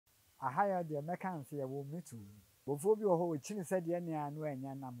ahaya de mekanse ye wo mitu bofo bi ho chini se de ne anu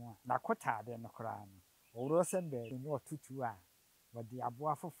anya namo na kota de no kra no owro sembe no tutu a wode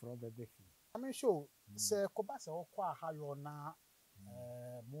aboa foforo bebefi am show se koba se okwa ahayo na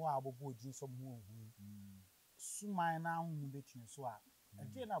mo abobo odin so mo hu suman na hu betun so a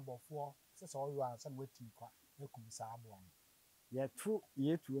ade na bofo se se oyo ansa na wati kwa ekum sa abo no ye tu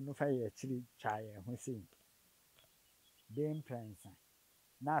ye tu no fa ye chiri twa ye ho sei dem prensa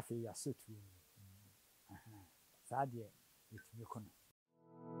na afi ya sotu aha sadie etumi kono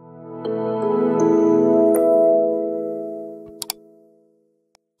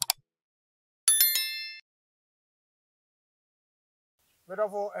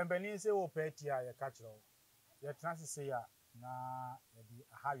Bedofo embeni se wo peti a ye ka kiro ye transise ya na ye di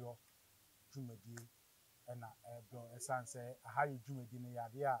ahayo dwumadi na bro esanse ahayo dwumadi ne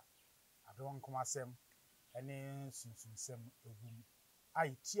yade a adon komasem ene sunsunsem egum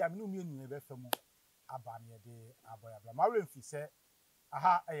ai ti aminu mienu ebe famu aba ne de aboyabla ma remfi se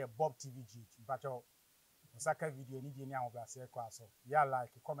aha eye Bob TV mpacho osaka video ni die ni ahobla se kwa so ya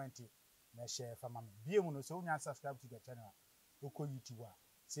like comment na share fama biem no so unya subscribe to the channel oko YouTube a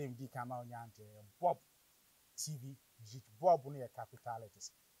same di kama onya ante Bob TV Bob no ye capital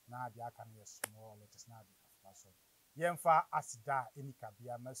letters na dia aka no ye small letters na dia after so yemfa asida enika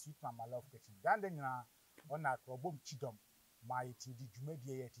bia ma sweet mama love kitchen dan de nyina ona krobom chidom my ti di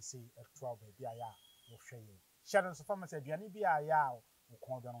dwumadi ye ti say e 12 bia ya wo hwe ye share so fama se aduane bia ya wo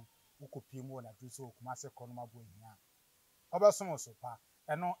kon do no wo kopie mu na so kuma se kono ma bo hia obesom so pa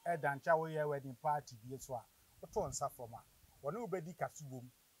eno edancha wo ye wedding party bi so a woto nsa foma woni ubedi kasubom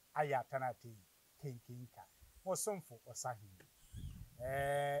aya tanate kenkenka wo somfo osahi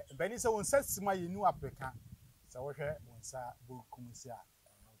beni se wonsa sima yenu aprika se wo hwe wonsa bo kumsi a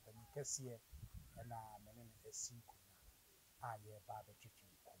pani kase na mene ne esinko na aye ba be twetwe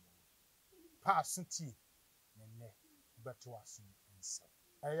komo pa sunti ne beto aso nsa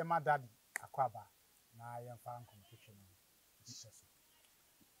eye madadi akwaba na ye mfa nkom twetwe no jiseso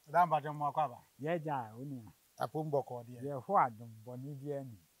damba dem akwaba ye ja oni apombo ko de ye ho adom boni bi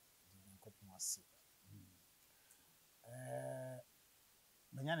ani nkopon ase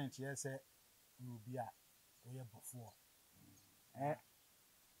menya ne tie se obi a oye bofo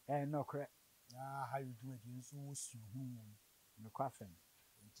no kre na ha yudwumadi nso wosu hu no kwafem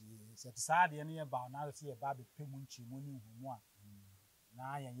nti se tsade ne ye ba na se ye ba be pemu nchimu ni humu a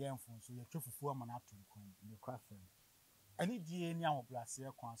na ye mfo nso ye twefufu ama na atonkon no kwafem ani die ni ahoblase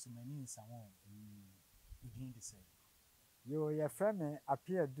e kwan so mani nsa ho idin de se yo ye frame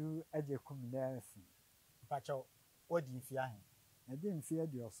apiadu ajekum nersi pacho odi mfi ahe na di mfi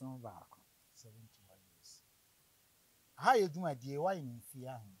adioson baako 71 years ha ye dwumadi wa ye mfi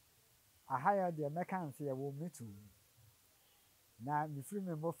ahe ahaya de mekanse ye wo mitu na mifiri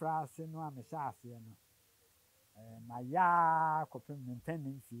me mofra ase no a me sha ase no na ya kopem mentani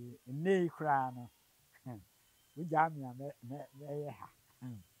mfi nei kra no uja mi a me ye ha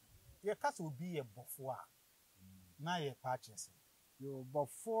ye kasa obi ye bofo a na ye purchase yo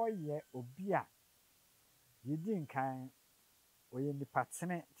bofo ye obi a yedi nkan oye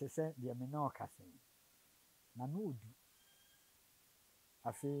nipatene te se de me na okase na no odu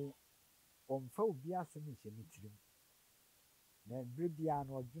afi omfa obi asem hye mitirim na brebia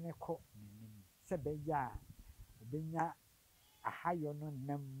na odwene kɔ nanim se beya obenya ahayo no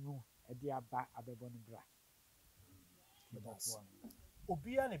nam no de aba abebo no bra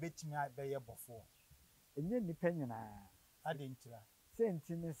obi a na betimi abeye bofo enye nipa nyina ade ntira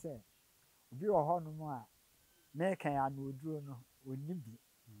senti ne se obi wo hɔ no mu a na kan ya na oduro no onni bi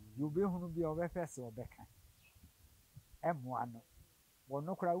ye obi hunu bi obɛhwɛ se obɛka ɛmoa no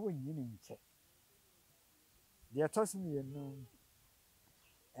wono kora wonyi ne nche de tosim ye no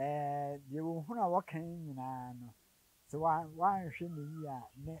de wo hunu a wakan nyina no se wa hwɛ ne yi a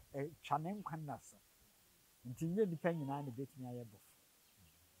ne twane nkwan na so nti nye nipa nyina na betimi ayɛ bofo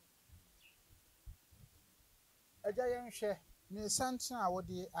eja ye nhwɛ ne santen a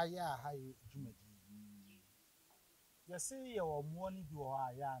wode ayɛ ahayo dwumadi yesi ye wo mo ni bi wo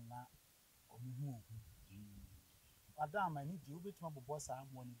aya na omuhu ohu adam ani di obetima bobɔ saa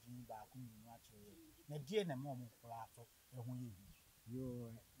mo ni din ba ko nyinu a kyerɛ na die na mo kora ato ehu ye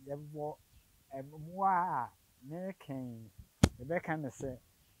yo ye bo mo a ne kan e be kan se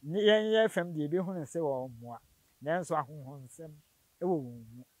ni ye fam de be hunu se wo mo a nanso ahohonsem e wo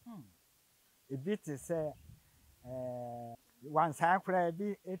mu ebi te se wansa akura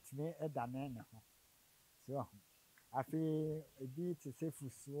bi etime edane ne ho so afi ebi te se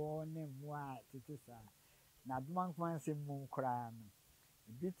fusuo ne mo a tete sa na dumankwan se mu kura no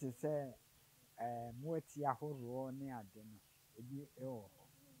ebi te se mo ati ahoro ne ade no ebi e wo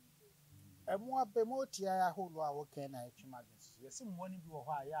emu abemoti ya holo a woke na etwuma des yesi mmoni bi wo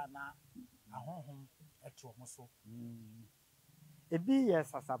ho a ya na ahonhom eto mo so ebi yɛ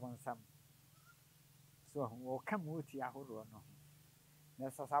SasaBonsam so wo kam oti ahoro no na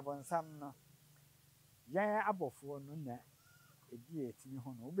SasaBonsam no yɛn abɔfoɔ no na ebi etimi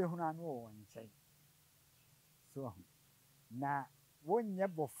ho no wobɛhunu ano wɔ wɔn nkyɛn so na wonyɛ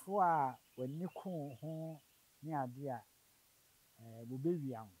bɔfoɔ a w'ani ko ho ne ade a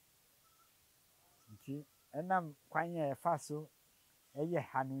wobɛwia wo nti ɛnam kwan yɛ ɛfa so ɛyɛ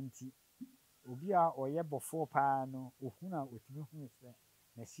ha no nti obi a ɔyɛ bɔfoɔ paa no ohunu a otimi hu sɛ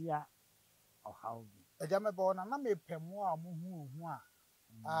na hyia ɔhaw bi ejamebe na mepɛmo a mo hu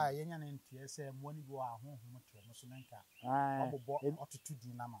a yenya ne ntie sɛ mo ni bi wɔ ahonhom to mo so menka ɔbobɔ ɔtutu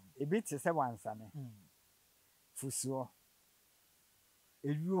di na mam ebi te sɛ wansane fusuo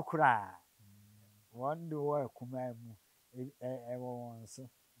ewuo kura wɔn de wɔ akuma mu ɛwɔ wɔn so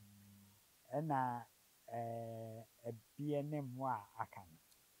ɛna ebie ne mo a aka no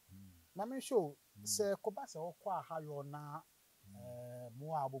na me show sɛ koba sɛ wokɔ ahayo na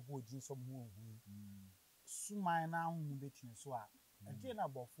mo a bobo din so mo hu suman na hu betini so a ɛde na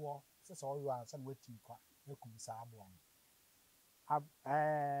bɔfoɔ sɛ sɛ ɔyɔ ansa na watimi kwa ekum saa abo no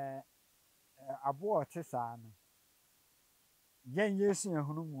abo ɔte saa no yɛn yesu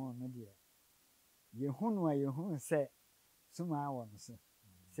ehunu mu no deɛ yehunu a yehunu sɛ suman wɔ no so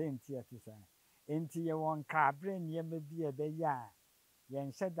sɛ nti ate saa enti yɛ wɔn kabre nneɛma bi a ɛbɛyɛ a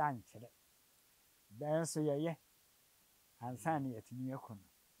yɛn hyɛ da nkyerɛ bɛn so yɛyɛ ansa na yɛtumi akɔ no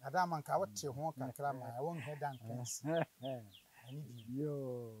adama nka wote ho kakra ma ɛwɔ nhɛ da nkansu ani di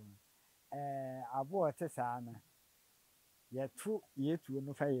yo abo ɔte saa no yɛtuo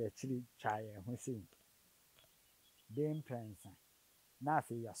no fa yɛ akyiri twa yɛn ho sei den pɛnsa na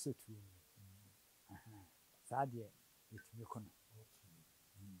afei yɛasotuo saa deɛ yɛtumi kɔ no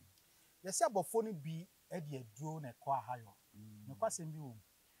yɛsɛ abɔfoɔ no bi de aduro na ɛkɔ ahayɔ nokwasɛm bi wɔ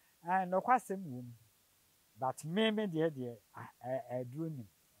mu nokwasɛm wɔ mu but me deɛ aduro nim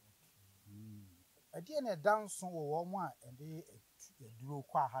ɛdeɛ na ɛda nso wɔ wɔn a ɛde aduro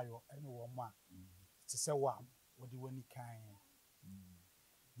kɔ ahayɔ ɛne wɔn a te sɛ wɔ a wɔde wani kan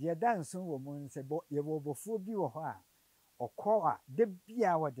deɛ da nso wɔ mu nsɛ yɛwɔ bɔfoɔ bi wɔ hɔ a ɔkɔ a da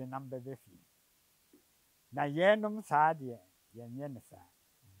bia wɔde nam bɛbɛ fie na yɛnom saa deɛ yɛnyɛ ne saa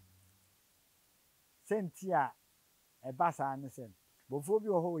senti a ɛba saa ne sɛ bɔfoɔ bi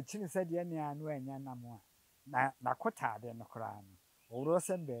wɔ hɔ wɔkyini sɛ deɛ nea no anya nam a na kɔtaade no koraa no ɔworɔ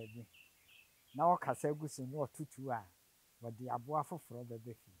sɛm baabi na ɔkasa gu so na ɔtutu a wɔde aboa foforɔ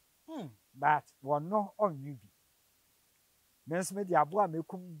bɛbɛ fie but wɔno ɔnwe bi me nso me de aboa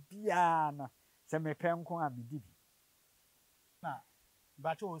mekum biara no sɛ mepɛ nko a medi bi na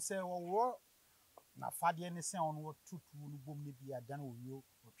bacho sɛ wɔwɔ na fadeɛ ne sɛ ɔno wɔtutu no bom ne bi adan owio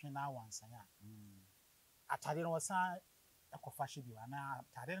ɔtwe na awansan a atade no wɔsan ɛkɔfa hye bi ana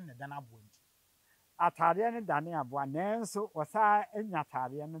atade no ne dan aboa nti atade no dane aboa nanso wɔsa anya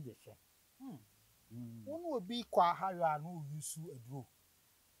atade no de hyɛ wɔn obi kɔ ahayɔ a no yusu aduro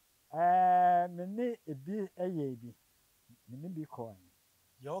me ne ebi ɛyɛ bi me ne bi kɔ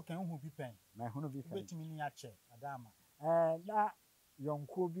yɛ ɔkan hu bi pɛn na hu bi pɛn betimi ni akyɛ adama na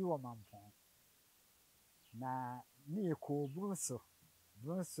yɔnko bi wɔ mampɔn na ne yɛ kɔ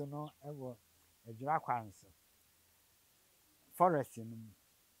brunso no ɛwɔ adwira kwan so forest no mu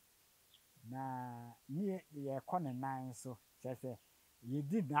na ne yɛkɔ ne nan so kyerɛ sɛ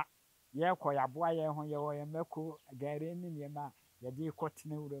yɛdi na yɛkɔ yɛaboa yɛn ho yɛwɔ yɛn mako gare ne nneɛma yɛde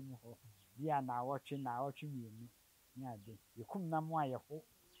kɔtena wura mu hɔ bi a na awɔtwe mmienu ne ade yɛkum nam a yɛho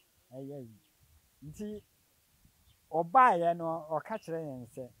ɛyɛ nti ɔbaeɛ no ɔka kyerɛ yɛn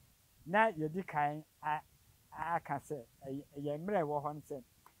sɛ na yɛdi kan aka sɛ yɛn mmerɛ wɔ hɔ no sɛ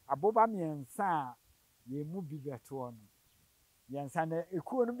aboba mmiɛnsa a yɛn mu bi bɛtoɔ no mmiɛnsa no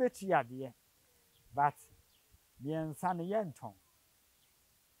ekuo no bɛtu adeɛ but mmiɛnsa no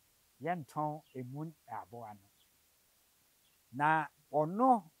yɛntɔn emu aboa no na ɔno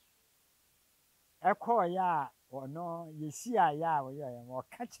ɛkɔɔyɛ a ɔno yɛhyiaeɛ a wɔyɛɛ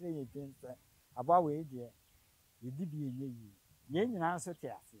wɔka kyerɛ yɛn dwen sɛ aboa wei deɛ yɛdi bi yɛnyɛ yie yɛn nyinaa nso te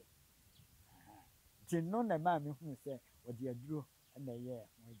aseɛ nti no na maa me hunu sɛ wɔde aduro na ɛyɛ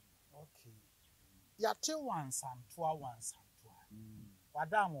ho adwuma yɛate wansantoa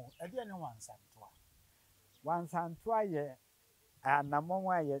wadamo ɛdeɛ ne wansantoa yɛ anamɔn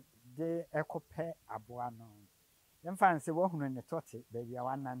a yɛde ɛkɔpɛ aboa no yɛmfa nsɛ wɔhunu ne tɔte baabi a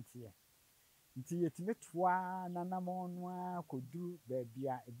wananteɛ nti yɛtumi toa nanamɔn no a kɔduru baabi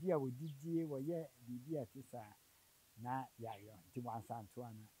a ebi a wɔdidie wɔyɛ biribi a te saa na yɛayɔ nti wansantoa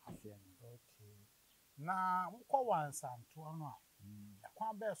no aseɛ no na mokɔ wansantoa no a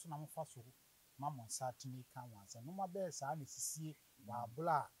kwan be so na mo fa so ma mo nsa timi kan wansa no ma be sa na sisie wa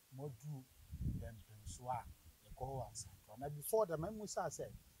bla modu dem so a ye ko wansa to na before the man musa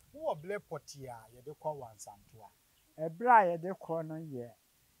say wo ble poti a ye de ko wansa to a ebra ye de ko no ye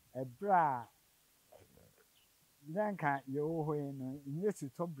ebra nanka ye wo ho no nyesu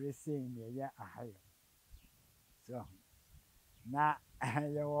to brese ni ye ahayo so na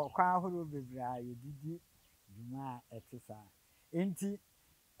ye wo kwa horo bebra ye didi duma etisa enti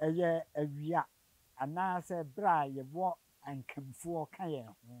eye awia anase bra ye bo ankamfo ka ye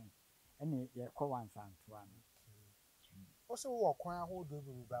ho ene ye ko wansanto ano also wo kwan ho do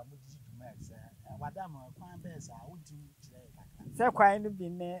bebra mo didi duma ese wadam kwan be sa wo di kire kakra se kwan no bi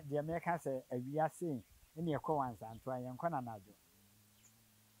ne de me ka se awia se ene ye ko wansanto ayen ko na najo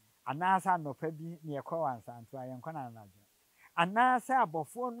anasa no pa bi ne ye ko wansanto ayen ko na najo anasa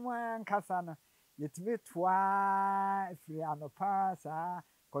abofo no ankasa no yetime toa firi anopa saa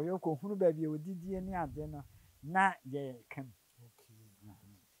koyoko hunu ba bi odidie ni ade no na ye kan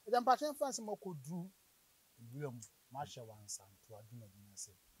okay then patient fans mo ko dru biom ma hye wansanto aduma bi na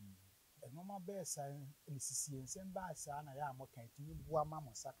se no ma be sa ni sisie nsem ba sa na ya mo kan timi bua ma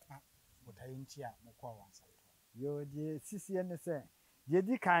mo saka botaye nchi a mo ko wansanto yo die sisie ne se ye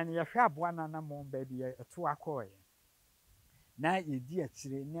di kan ye hwe aboa na mo ba bi ye to akoye na ye di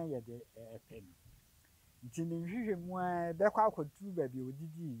akire na ye de epe no nti ni hwehwe mu a be kwa akotu ba bi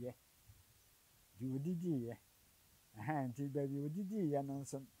odidi ye di odidi ye nti ba bi odidi ye no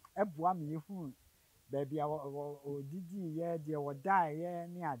nso eboa me yehu ba bi odidi ye de wodai ye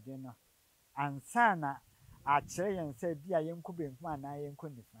ni ade no ansa na akire yen se bia yenko benku ana yenko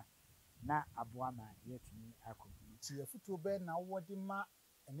nifa na aboa ma yetimi akogu ti afuto be na wodi ma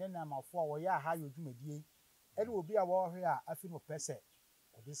ene na mafo a wo ya ha yodwumadie ene obi a wo hwe a afi no pese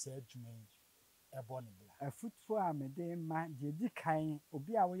odi sa adwuma ebo ne bla afuto a me de ma de di kan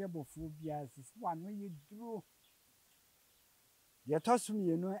obi a wo ye bofu bia sisi wa no ye duro de tosum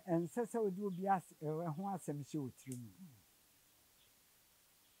ye no ensese odi obi ho asem hye otiri mu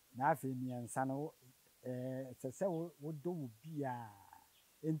na afi mi ensa no sese wo do obi a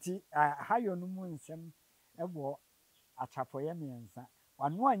enti hayo no mu nsem ebo achapoye mi ensa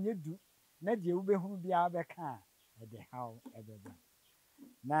wano anye du na de wo behunu bia beka de haw ebeba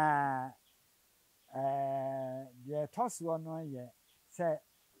na de toso no ye se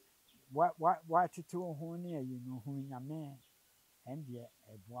wa tito ho ne ayi no hu nyame ende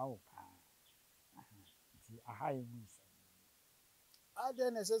eboa wo pa ti ahayo mu nsem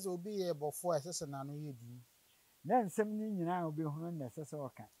ade na sese obi ye bofo sese na no ye du na nsem ni nyina obehunu na sese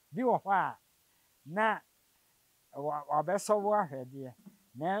oka bi wo hɔ a na wabeso wo ahwede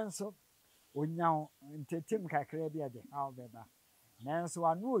nanso onyaw ntetem kakra bi ade haw beba nanso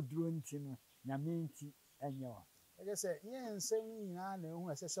anu oduro nti no nyame nti enye wo ege se nye nsem nyina na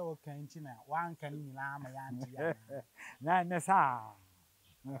ehu sese wo kan nti na wanka ni nyina ma ya nti ya na ne sa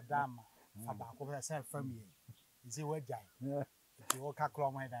adama abako be se family izi wajai ti wo ka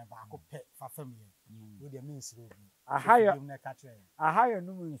kro mo dan ba ko pe fa family wo de mi nsiro bi ahayo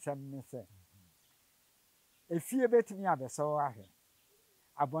no mu nsem ne se efie betimi abeso ahwe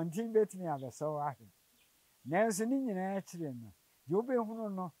abontin betimi abeso ahwe nanso ni nyina akire no de obehunu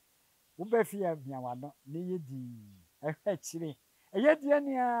no wobefia biawa no ne yedi ehwe akire eyedie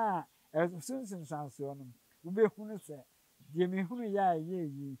ne a sunsun sanso no wobehunu se de mehunu ya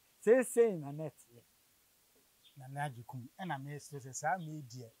yeyi sesei na netie na najikum ena me stress sa me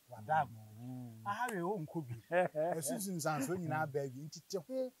die wadam ahawe wo nkobi esusun sanso nyina baagi ntite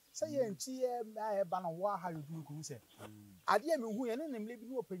ho se ye nti ye ba na wo ahawe dum ku se ade me hu ye ne nemle bi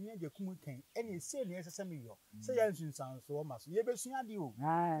no opanya ajakum kan ena ese ne sese me yo se ye nsun sanso ma so ye besun ade o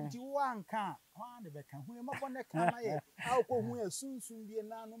nti wo anka ho ade be kan hu ye mabɔ ne kan na ye akɔ hu esunsun bi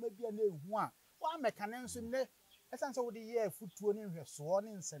na no ma bia na ehu a wa meka ne nso ne esan se wo de ye futuo ne hweso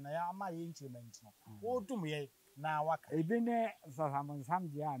ne nse na ya ama ye nkiremanti no wo dum ye na waka ebi ne SasaBonsam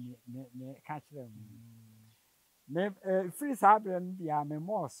dia me ka kire mu me free sabre no dia me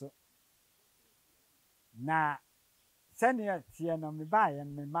moso na senior tie no me ba ye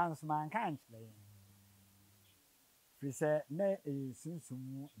me manso man kan kire free se ne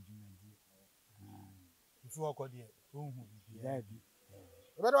sunsumu adwumadi ifu okode ohun bibia dabi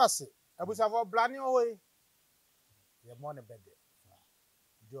ebedo ase abusafo blane owe ye mo ne bede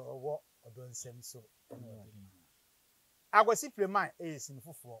jo owo odo nsem so agwasi preman sin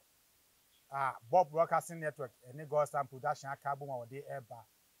foforo Bob Broadcasting Network ene Gospel Production aka bo ma wode eba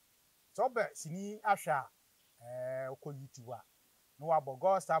so be sini ahwa okọ YouTube a no wa bo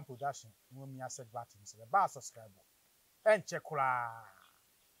Gospel Production no mi asset button so ba subscribe enche kura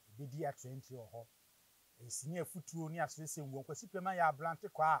bidi at entry ho esini afutuo ni asese wo kwasi pema ya ablante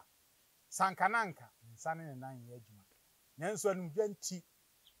kwa sankananka nsane ne nan ye adwuma nanso anum dwanti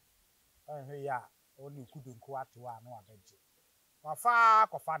ehwe ya oni kudunko atewa no abeje wafa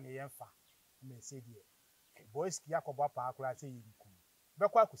kofa ne yemfa na esedie boys ki yakobo pa akura se yinku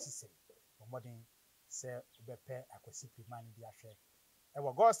bekwa akusisem omodin se bepe akwasi pema ni bi ahwe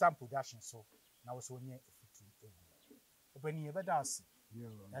ewo God's production so na wo so nye efutu ewu obani ye beda ase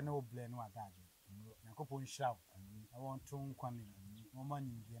na oble no adage Nyankopon hira na wonto nkwame no ma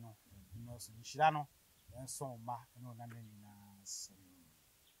nimdie no no so hira no enso ma no na nyina so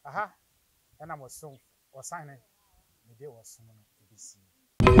aha na mo so osan ne de wo so no ebisi